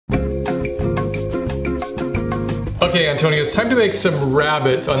Okay, Antonio, it's time to make some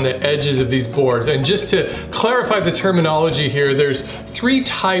rabbets on the edges of these boards. And just to clarify the terminology here, there's 3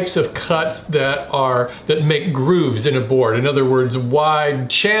 types of cuts that make grooves in a board. In other words, wide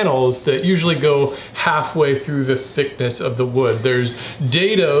channels that usually go halfway through the thickness of the wood. There's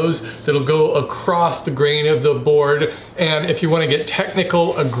dados that'll go across the grain of the board. And if you want to get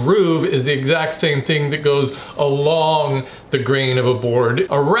technical, a groove is the exact same thing that goes along the grain of a board.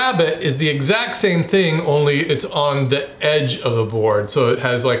 A rabbet is the exact same thing, only it's on the edge of the board, so it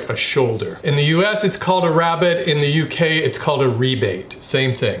has like a shoulder. In the US, it's called a rabbet. In the UK, it's called a rebate.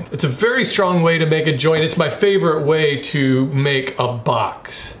 Same thing. It's a very strong way to make a joint. It's my favorite way to make a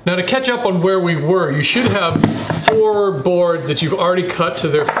box. Now, to catch up on where we were, you should have 4 boards that you've already cut to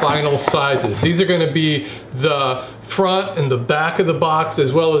their final sizes. These are going to be the front and the back of the box,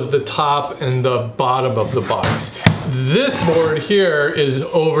 as well as the top and the bottom of the box. This board here is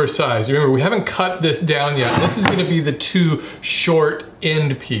oversized. Remember, we haven't cut this down yet. This is going to be the 2 short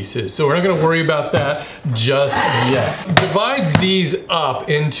end pieces, so we're not going to worry about that just yet. Divide these up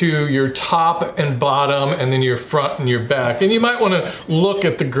into your top and bottom, and then your front and your back. And you might want to look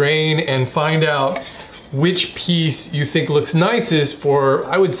at the grain and find out which piece you think looks nicest. For,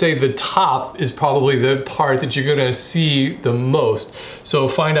 I would say the top is probably the part that you're gonna see the most. So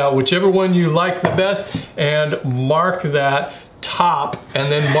find out whichever one you like the best and mark that top,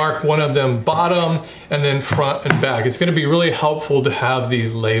 and then mark one of them bottom, and then front and back. It's gonna be really helpful to have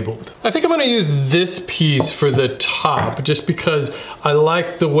these labeled. I think I'm gonna use this piece for the top, just because I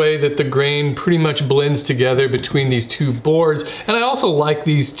like the way that the grain pretty much blends together between these 2 boards, and I also like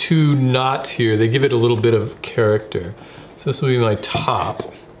these 2 knots here. They give it a little bit of character. So this will be my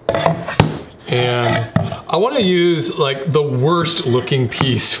top. And I want to use like the worst looking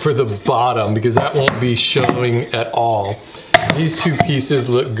piece for the bottom, because that won't be showing at all. These 2 pieces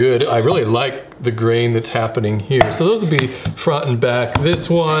look good. I really like the grain that's happening here. So those will be front and back. This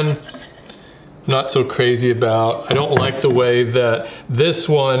one, not so crazy about. I don't like the way that this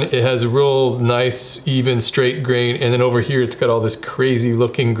one, it has a real nice, even, straight grain, and then over here it's got all this crazy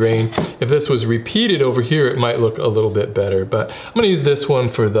looking grain. If this was repeated over here, it might look a little bit better, but I'm gonna use this one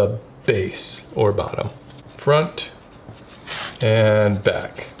for the base or bottom. Front and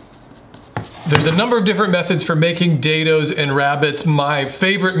back. There's a number of different methods for making dados and rabbets. My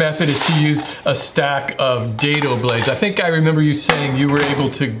favorite method is to use a stack of dado blades. I think I remember you saying you were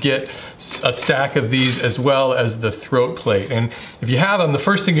able to get a stack of these as well as the throat plate. And if you have them, the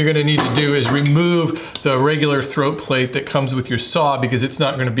first thing you're gonna need to do is remove the regular throat plate that comes with your saw, because it's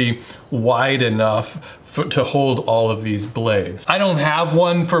not gonna be wide enough to hold all of these blades. I don't have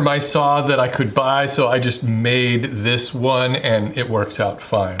one for my saw that I could buy, so I just made this one and it works out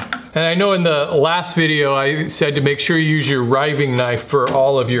fine. And I know in the last video I said to make sure you use your riving knife for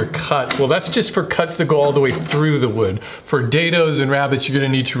all of your cuts. Well, that's just for cuts that go all the way through the wood. For dados and rabbets, you're gonna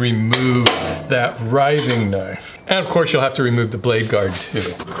need to remove that riving knife. And of course, you'll have to remove the blade guard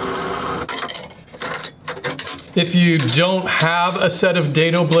too. If you don't have a set of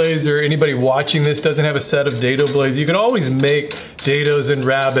dado blades, or anybody watching this doesn't have a set of dado blades, you can always make dados and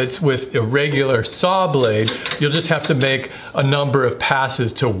rabbets with a regular saw blade. You'll just have to make a number of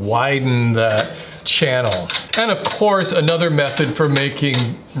passes to widen that channel. And of course, another method for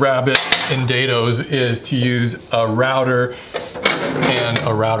making rabbets and dados is to use a router and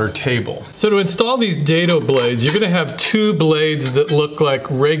a router table. So to install these dado blades, you're gonna have 2 blades that look like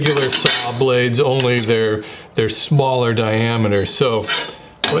regular saw blades, only they're smaller diameter. So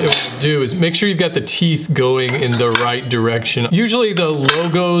what you want to do is make sure you've got the teeth going in the right direction. Usually the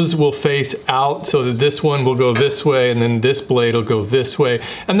logos will face out, so that this one will go this way and then this blade will go this way.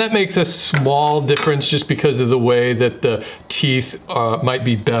 And that makes a small difference just because of the way that the teeth might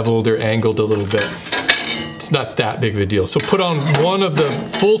be beveled or angled a little bit. It's not that big of a deal. So put on one of the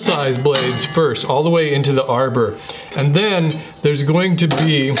full-size blades first, all the way into the arbor. And then there's going to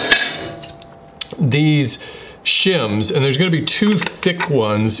be these shims, and there's going to be 2 thick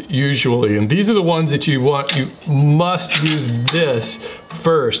ones usually, and these are the ones that you want. You must use this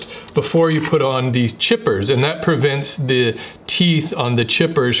first before you put on these chippers, and that prevents the teeth on the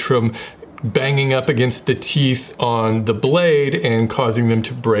chippers from banging up against the teeth on the blade and causing them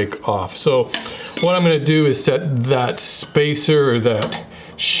to break off. So what I'm going to do is set that spacer or that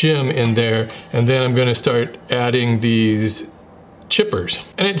shim in there, and then I'm going to start adding these chippers.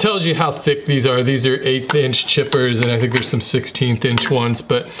 And it tells you how thick these are. These are 1/8 inch chippers, and I think there's some 1/16 inch ones.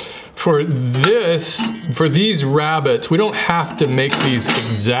 But for these rabbets, we don't have to make these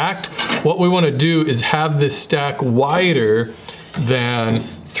exact. What we want to do is have this stack wider than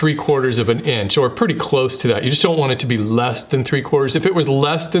 3/4 of an inch, or pretty close to that. You just don't want it to be less than 3/4. If it was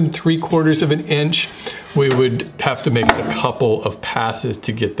less than 3/4 of an inch, we would have to make a couple of passes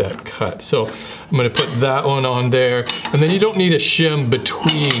to get that cut. So I'm gonna put that one on there, and then you don't need a shim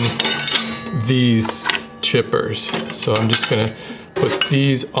between these chippers. So I'm just gonna put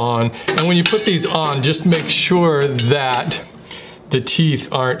these on, and when you put these on, just make sure that the teeth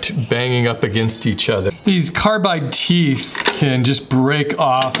aren't banging up against each other. These carbide teeth can just break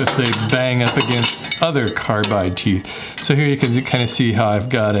off if they bang up against other carbide teeth. So here you can kind of see how I've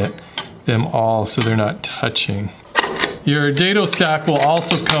got them all so they're not touching. Your dado stack will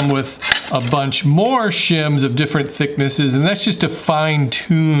also come with a bunch more shims of different thicknesses, and that's just to fine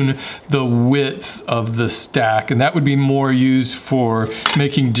tune the width of the stack, and that would be more used for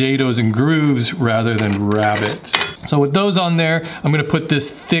making dados and grooves rather than rabbets. So with those on there, I'm gonna put this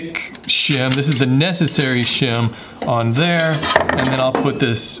thick shim, this is the necessary shim, on there, and then I'll put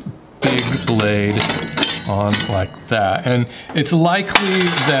this big blade on like that. And it's likely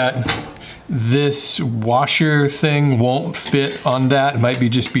that this washer thing won't fit on that. It might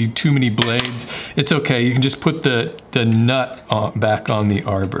just be too many blades. It's okay, you can just put the nut back on the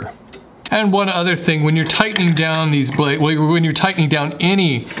arbor. And one other thing, when you're tightening down these blades, when you're tightening down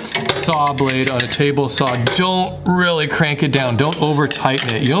any saw blade on a table saw, don't really crank it down, don't over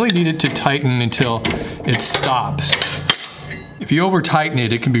tighten it. You only need it to tighten until it stops. If you over tighten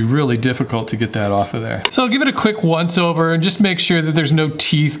it, it can be really difficult to get that off of there. So give it a quick once over and just make sure that there's no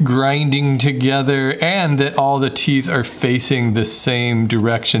teeth grinding together and that all the teeth are facing the same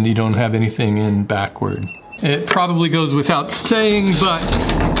direction, that you don't have anything in backward. It probably goes without saying, but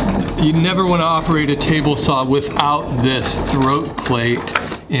you never want to operate a table saw without this throat plate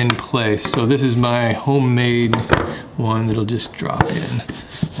in place. So this is my homemade one that'll just drop in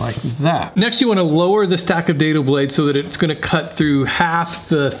like that. Next, you want to lower the stack of dado blades so that it's going to cut through half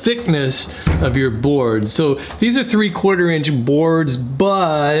the thickness of your board. So these are 3/4 inch boards,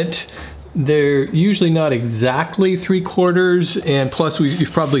 but they're usually not exactly 3/4, and plus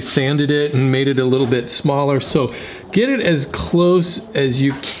you've probably sanded it and made it a little bit smaller. So get it as close as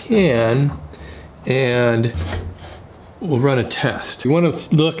you can, and we'll run a test. You want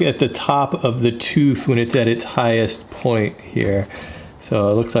to look at the top of the tooth when it's at its highest point here. So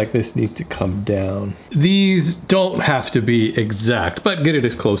it looks like this needs to come down. These don't have to be exact, but get it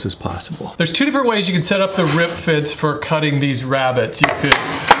as close as possible. There's two different ways you can set up the rip fits for cutting these rabbets. You could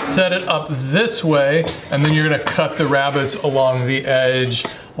set it up this way, and then you're gonna cut the rabbets along the edge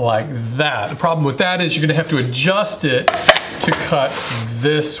like that. The problem with that is you're gonna have to adjust it to cut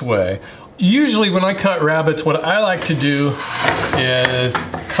this way. Usually when I cut rabbets, what I like to do is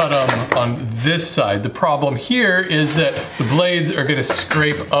cut them on this side. The problem here is that the blades are gonna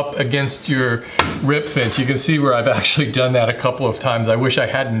scrape up against your rip fence. You can see where I've actually done that a couple of times. I wish I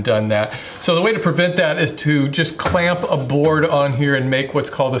hadn't done that. So the way to prevent that is to just clamp a board on here and make what's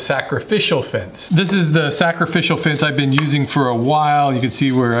called a sacrificial fence. This is the sacrificial fence I've been using for a while. You can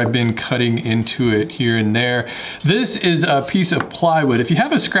see where I've been cutting into it here and there. This is a piece of plywood. If you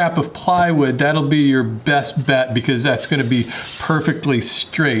have a scrap of plywood, that'll be your best bet because that's gonna be perfectly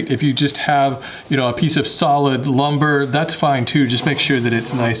straight. If you just have, you know, a piece of solid lumber, that's fine too. Just make sure that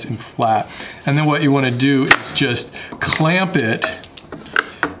it's nice and flat. And then what you want to do is just clamp it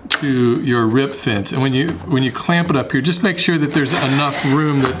to your rip fence. And when you clamp it up here, just make sure that there's enough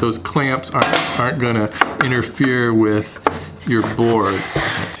room that those clamps aren't gonna interfere with your board.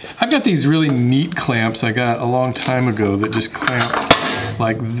 I've got these really neat clamps I got a long time ago that just clamp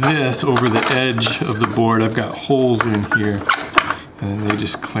like this over the edge of the board. I've got holes in here, and they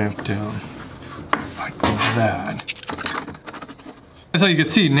just clamp down like that. So you can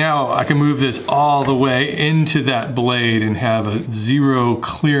see now I can move this all the way into that blade and have a zero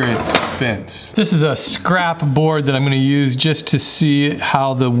clearance fence. This is a scrap board that I'm going to use just to see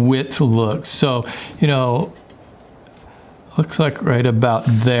how the width looks. So, you know, looks like right about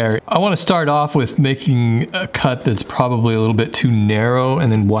there. I want to start off with making a cut that's probably a little bit too narrow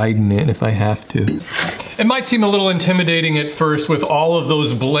and then widen it if I have to. It might seem a little intimidating at first with all of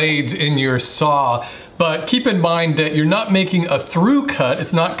those blades in your saw, but keep in mind that you're not making a through cut.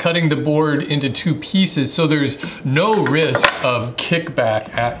 It's not cutting the board into two pieces, so there's no risk of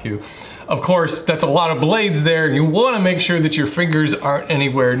kickback at you. Of course, that's a lot of blades there, and you want to make sure that your fingers aren't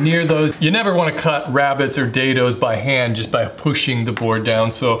anywhere near those. You never want to cut rabbets or dados by hand just by pushing the board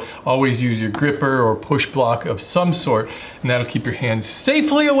down, so always use your gripper or push block of some sort, and that'll keep your hands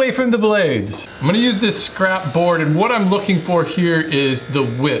safely away from the blades. I'm going to use this scrap board, and what I'm looking for here is the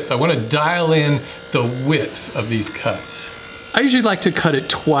width. I want to dial in the width of these cuts. I usually like to cut it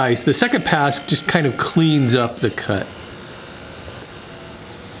twice. The second pass just kind of cleans up the cut.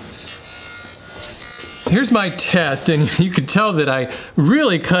 Here's my test, and you could tell that I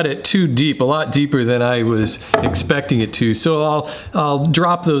really cut it too deep, a lot deeper than I was expecting it to. So I'll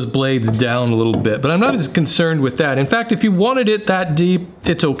drop those blades down a little bit, but I'm not as concerned with that. In fact, if you wanted it that deep,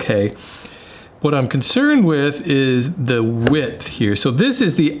 it's okay. What I'm concerned with is the width here. So this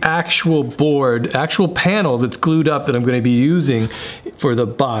is the actual board, actual panel that's glued up that I'm going to be using for the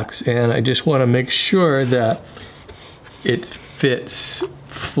box, and I just want to make sure that it fits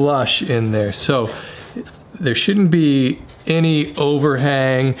flush in there. So there shouldn't be any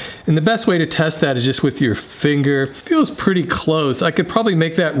overhang, and the best way to test that is just with your finger. It feels pretty close. I could probably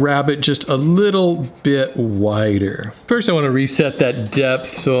make that rabbet just a little bit wider. First I want to reset that depth,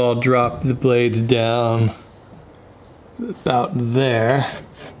 so I'll drop the blades down about there.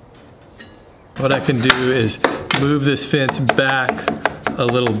 What I can do is move this fence back a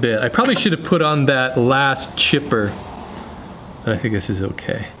little bit. I probably should have put on that last chipper, but I think this is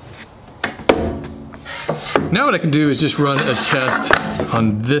okay. Now what I can do is just run a test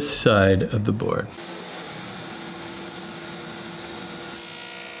on this side of the board.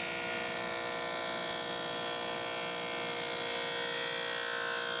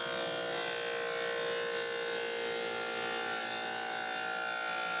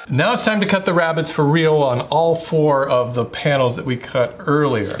 Now it's time to cut the rabbets for real on all 4 of the panels that we cut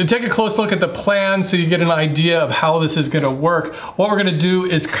earlier. To take a close look at the plan so you get an idea of how this is going to work, what we're going to do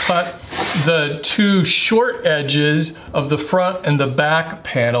is cut the 2 short edges of the front and the back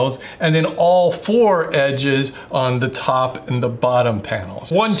panels, and then all 4 edges on the top and the bottom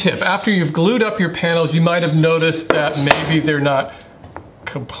panels. One tip, after you've glued up your panels, you might have noticed that maybe they're not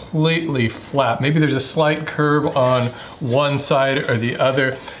completely flat. Maybe there's a slight curve on one side or the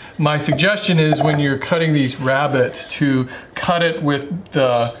other. My suggestion is when you're cutting these rabbets to cut it with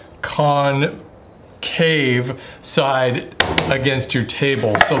the concave side against your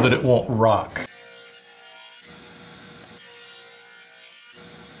table so that it won't rock.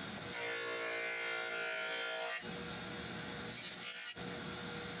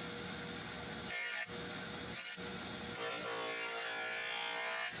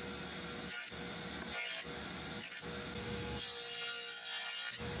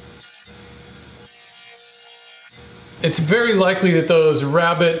 It's very likely that those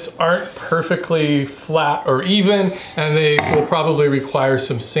rabbets aren't perfectly flat or even, and they will probably require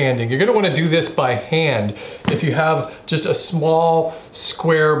some sanding. You're gonna wanna do this by hand. If you have just a small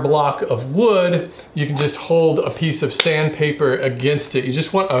square block of wood, you can just hold a piece of sandpaper against it. You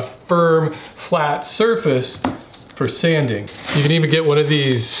just want a firm, flat surface for sanding. You can even get one of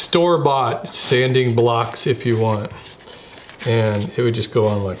these store-bought sanding blocks if you want. And it would just go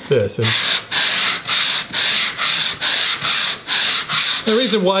on like this. And the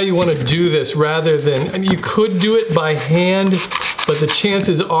reason why you want to do this rather than, I mean, you could do it by hand, but the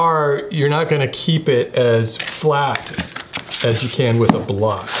chances are you're not going to keep it as flat as you can with a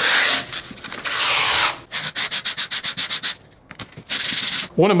block.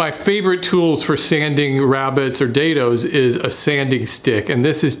 One of my favorite tools for sanding rabbets or dados is a sanding stick, and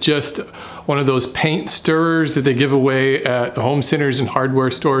this is just one of those paint stirrers that they give away at home centers and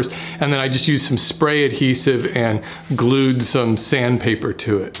hardware stores, and then I just used some spray adhesive and glued some sandpaper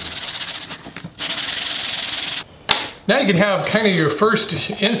to it. Now you can have kind of your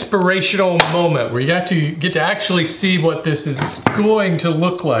first inspirational moment where you get to actually see what this is going to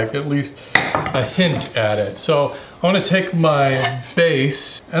look like, at least a hint at it. So I want to take my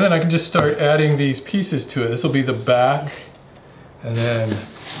base, and then I can just start adding these pieces to it. This will be the back, and then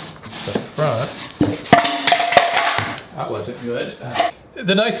the front. That wasn't good.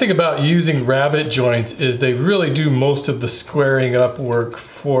 The nice thing about using rabbet joints is they really do most of the squaring up work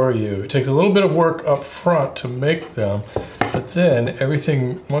for you. It takes a little bit of work up front to make them, but then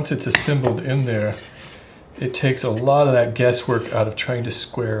everything, once it's assembled in there, it takes a lot of that guesswork out of trying to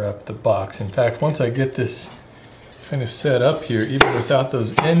square up the box. In fact, once I get this kind of set up here, even without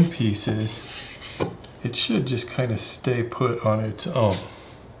those end pieces, it should just kind of stay put on its own.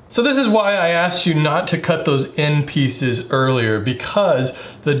 So this is why I asked you not to cut those end pieces earlier, because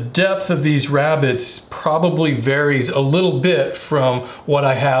the depth of these rabbets probably varies a little bit from what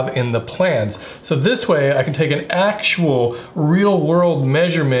I have in the plans. So this way I can take an actual real world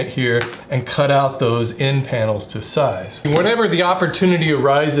measurement here and cut out those end panels to size. Whenever the opportunity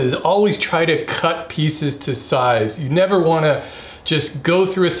arises, always try to cut pieces to size. You never want to just go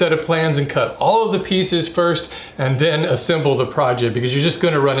through a set of plans and cut all of the pieces first and then assemble the project, because you're just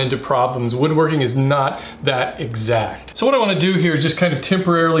going to run into problems. Woodworking is not that exact. So what I want to do here is just kind of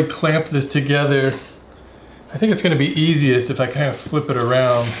temporarily clamp this together. I think it's going to be easiest if I kind of flip it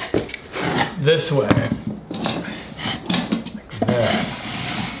around this way, like that.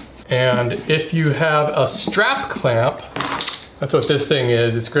 And if you have a strap clamp, that's what this thing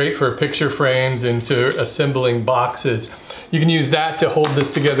is. It's great for picture frames and to assembling boxes. You can use that to hold this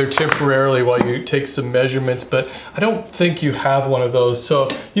together temporarily while you take some measurements, but I don't think you have one of those. So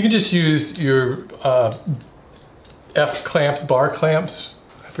you can just use your F clamps, bar clamps,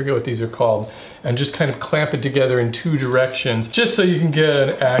 I forget what these are called, and just kind of clamp it together in 2 directions, just so you can get an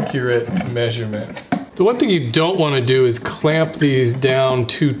accurate measurement. The one thing you don't want to do is clamp these down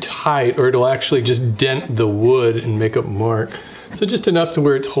too tight, or it'll actually just dent the wood and make a mark. So just enough to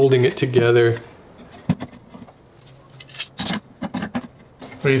where it's holding it together.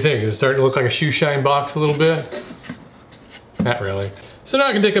 What do you think? Is it starting to look like a shoeshine box a little bit? Not really. So now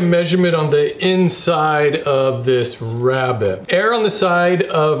I can take a measurement on the inside of this rabbet. Err on the side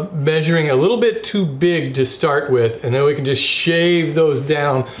of measuring a little bit too big to start with, and then we can just shave those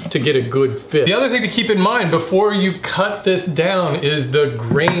down to get a good fit. The other thing to keep in mind before you cut this down is the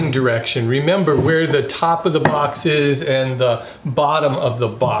grain direction. Remember where the top of the box is and the bottom of the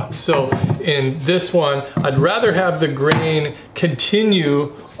box. So in this one, I'd rather have the grain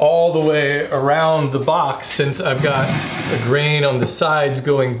continue all the way around the box. Since I've got a grain on the sides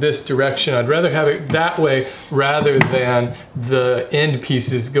going this direction, I'd rather have it that way rather than the end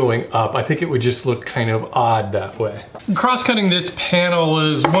pieces going up. I think it would just look kind of odd that way. Cross-cutting this panel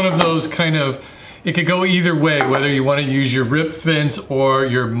is one of those kind of, it could go either way, whether you want to use your rip fence or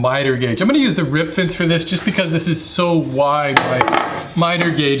your miter gauge. I'm going to use the rip fence for this just because this is so wide. My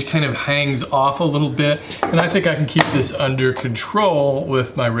miter gauge kind of hangs off a little bit, and I think I can keep this under control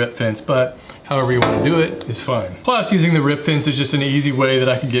with my rip fence, but however you want to do it is fine. Plus, using the rip fence is just an easy way that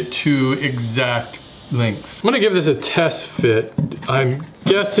I can get 2 exact lengths. I'm going to give this a test fit. I'm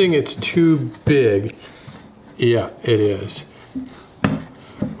guessing it's too big. Yeah, it is.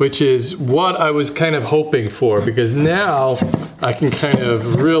 Which is what I was kind of hoping for, because now I can kind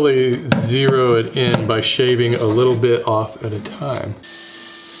of really zero it in by shaving a little bit off at a time.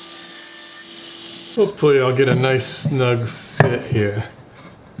 Hopefully I'll get a nice snug fit here.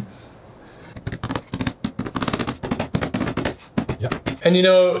 Yeah. And you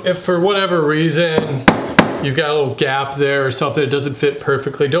know, if for whatever reason you've got a little gap there or something that doesn't fit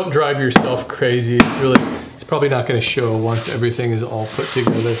perfectly, don't drive yourself crazy. It's probably not going to show once everything is all put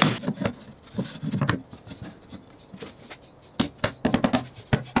together.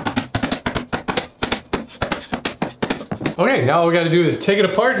 Okay, now all we got to do is take it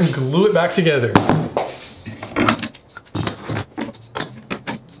apart and glue it back together.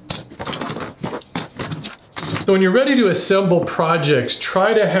 So when you're ready to assemble projects,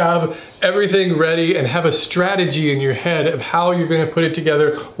 try to have everything ready and have a strategy in your head of how you're going to put it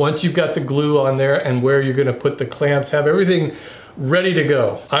together once you've got the glue on there and where you're going to put the clamps. Have everything ready to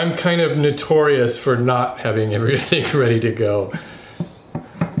go. I'm kind of notorious for not having everything ready to go.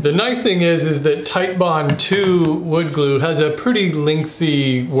 The nice thing is that Titebond 2 wood glue has a pretty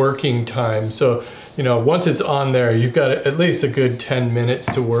lengthy working time. So, you know, once it's on there, you've got at least a good 10 minutes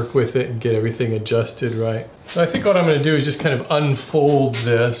to work with it and get everything adjusted right. So I think what I'm going to do is just kind of unfold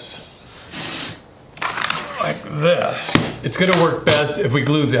this like this. It's going to work best if we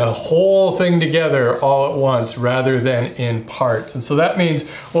glue the whole thing together all at once rather than in parts. And so that means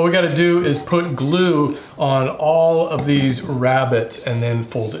what we got to do is put glue on all of these rabbets and then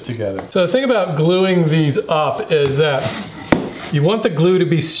fold it together. So the thing about gluing these up is that you want the glue to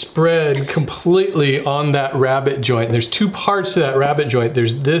be spread completely on that rabbet joint. There's 2 parts to that rabbet joint.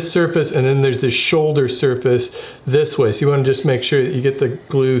 There's this surface and then there's the shoulder surface this way. So you want to just make sure that you get the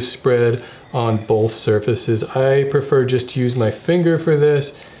glue spread on both surfaces. I prefer just to use my finger for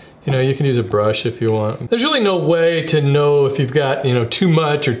this. You know, you can use a brush if you want. There's really no way to know if you've got, you know, too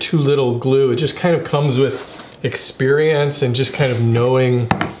much or too little glue. It just kind of comes with experience and just kind of knowing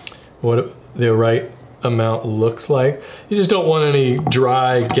what the right amount looks like. You just don't want any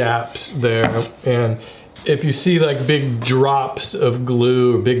dry gaps there. And if you see like big drops of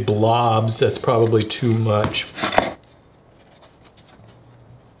glue or big blobs, that's probably too much.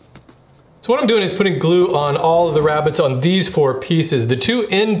 So what I'm doing is putting glue on all of the rabbets on these 4 pieces. The 2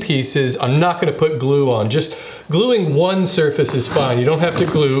 end pieces, I'm not going to put glue on. Just gluing one surface is fine. You don't have to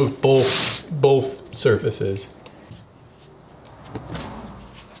glue both surfaces.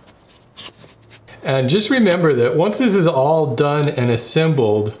 And just remember that once this is all done and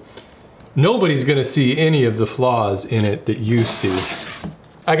assembled, nobody's going to see any of the flaws in it that you see.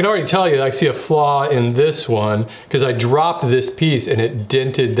 I can already tell you I see a flaw in this one because I dropped this piece and it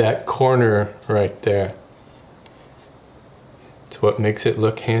dented that corner right there. It's what makes it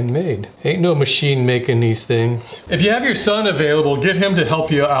look handmade. Ain't no machine making these things. If you have your son available, get him to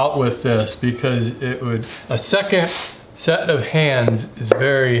help you out with this because it would, a second set of hands is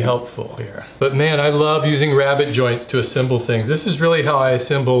very helpful here. But man, I love using rabbet joints to assemble things. This is really how I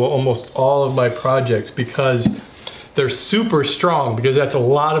assemble almost all of my projects, because they're super strong, because that's a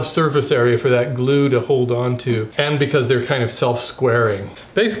lot of surface area for that glue to hold on to, and because they're kind of self-squaring.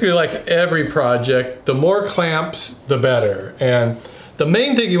 Basically, like every project, the more clamps, the better. And the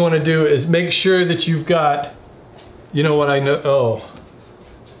main thing you want to do is make sure that you've got, you know what I know, oh,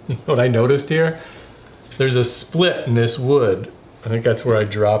 you know what I noticed here? There's a split in this wood. I think that's where I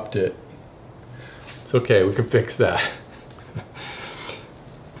dropped it. It's okay, we can fix that.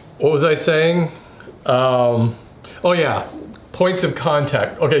 What was I saying? Oh yeah, points of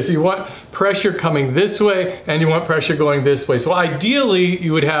contact. Okay, so you want pressure coming this way and you want pressure going this way. So ideally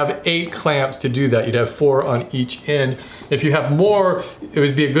you would have 8 clamps to do that. You'd have 4 on each end. If you have more, it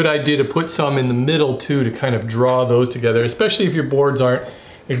would be a good idea to put some in the middle too, to kind of draw those together, especially if your boards aren't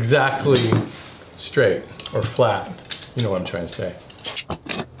exactly straight or flat. You know what I'm trying to say.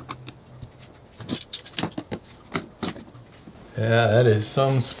 Yeah, that is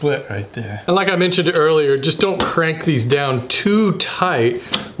some split right there. And like I mentioned earlier, just don't crank these down too tight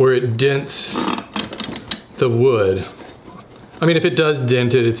where it dents the wood. I mean, if it does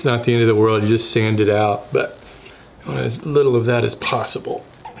dent it, it's not the end of the world. You just sand it out, but you want as little of that as possible.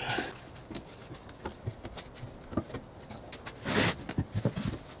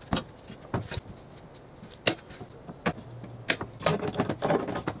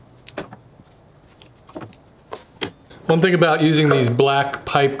 One thing about using these black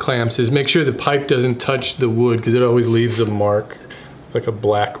pipe clamps is make sure the pipe doesn't touch the wood, because it always leaves a mark, like a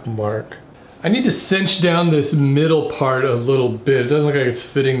black mark. I need to cinch down this middle part a little bit. It doesn't look like it's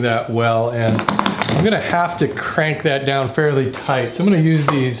fitting that well, and I'm gonna have to crank that down fairly tight. So I'm gonna use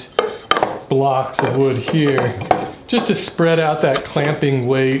these blocks of wood here just to spread out that clamping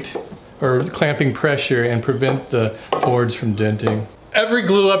weight or clamping pressure and prevent the boards from denting. Every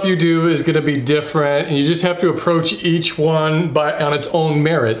glue up you do is going to be different, and you just have to approach each one on its own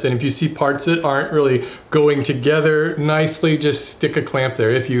merits. And if you see parts that aren't really going together nicely, just stick a clamp there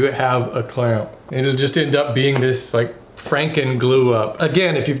if you have a clamp. And it'll just end up being this like Franken glue up.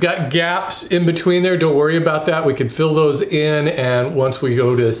 Again, if you've got gaps in between there, don't worry about that. We can fill those in, and once we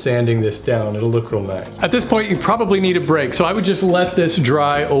go to sanding this down, it'll look real nice. At this point, you probably need a break, so I would just let this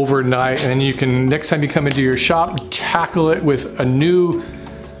dry overnight, and then you can, next time you come into your shop, tackle it with a new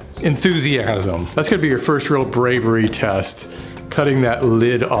enthusiasm. That's gonna be your first real bravery test, cutting that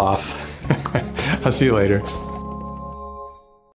lid off. I'll see you later.